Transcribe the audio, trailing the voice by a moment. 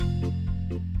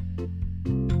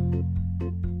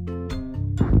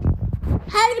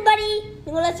everybody,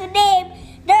 what's your name?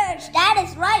 Nurse, that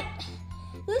is right.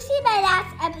 You see my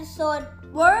last episode,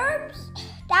 Worms?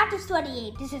 That is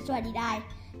 28, this is 29.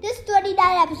 This 29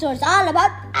 episode is all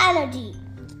about allergy.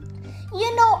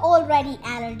 You know already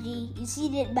allergy, you see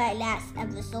it in my last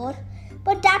episode.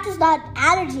 But that is not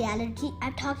allergy,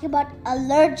 I'm talking about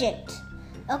allergic.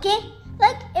 Okay?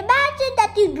 Like imagine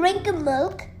that you drink a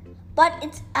milk, but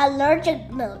it's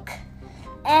allergic milk.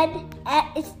 And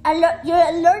you're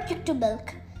allergic to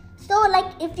milk. So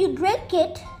like if you drink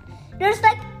it, there's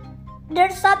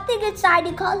something inside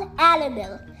you called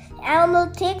animal.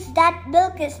 Animal thinks that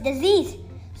milk is disease.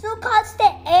 So causes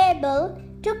the animal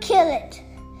to kill it.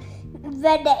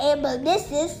 When the animal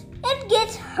misses, it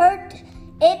gets hurt.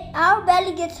 Our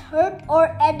belly gets hurt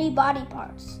or any body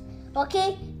parts.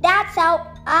 Okay? That's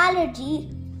allergy.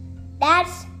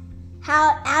 That's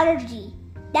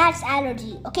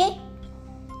allergy. Okay?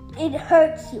 It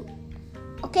hurts you.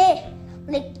 Okay?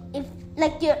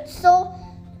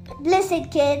 Listen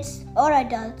kids or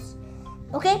adults.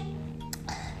 Okay?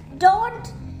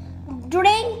 Don't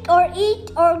drink or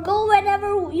eat or go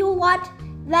whenever you want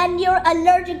when you're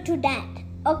allergic to that.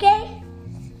 Okay?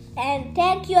 And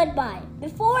thank you and bye.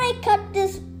 Before I cut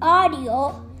this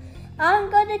audio, I'm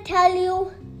gonna tell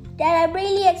you that I'm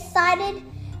really excited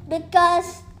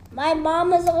because my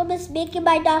mom is almost making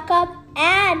my dog up,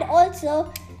 and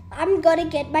also I'm gonna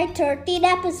get my 13th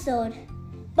episode.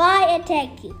 Bye and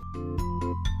thank you.